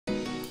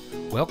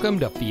Welcome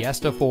to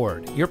Fiesta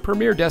Ford, your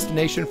premier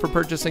destination for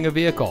purchasing a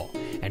vehicle.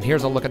 And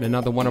here's a look at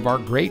another one of our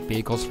great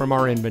vehicles from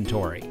our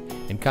inventory.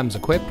 And comes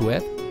equipped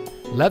with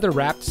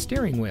leather-wrapped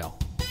steering wheel,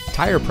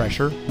 tire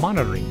pressure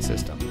monitoring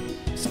system,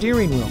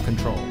 steering wheel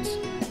controls,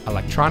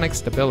 electronic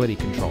stability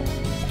control,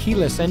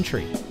 keyless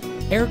entry,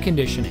 air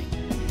conditioning,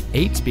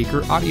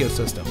 8-speaker audio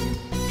system,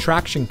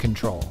 traction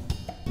control,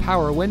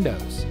 power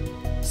windows,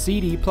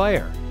 CD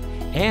player,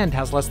 and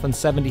has less than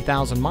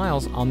 70,000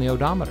 miles on the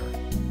odometer.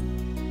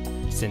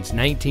 Since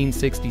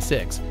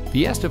 1966,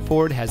 Fiesta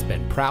Ford has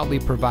been proudly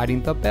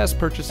providing the best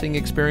purchasing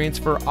experience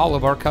for all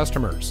of our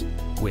customers.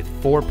 With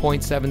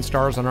 4.7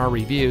 stars on our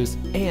reviews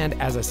and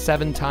as a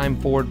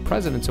 7-time Ford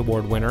President's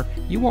Award winner,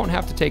 you won't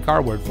have to take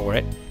our word for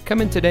it.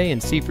 Come in today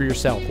and see for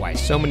yourself why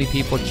so many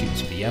people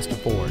choose Fiesta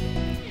Ford.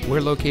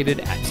 We're located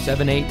at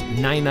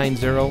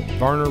 78990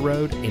 Varner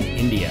Road in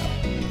Indio.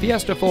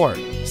 Fiesta Ford,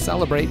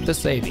 celebrate the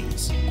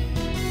savings.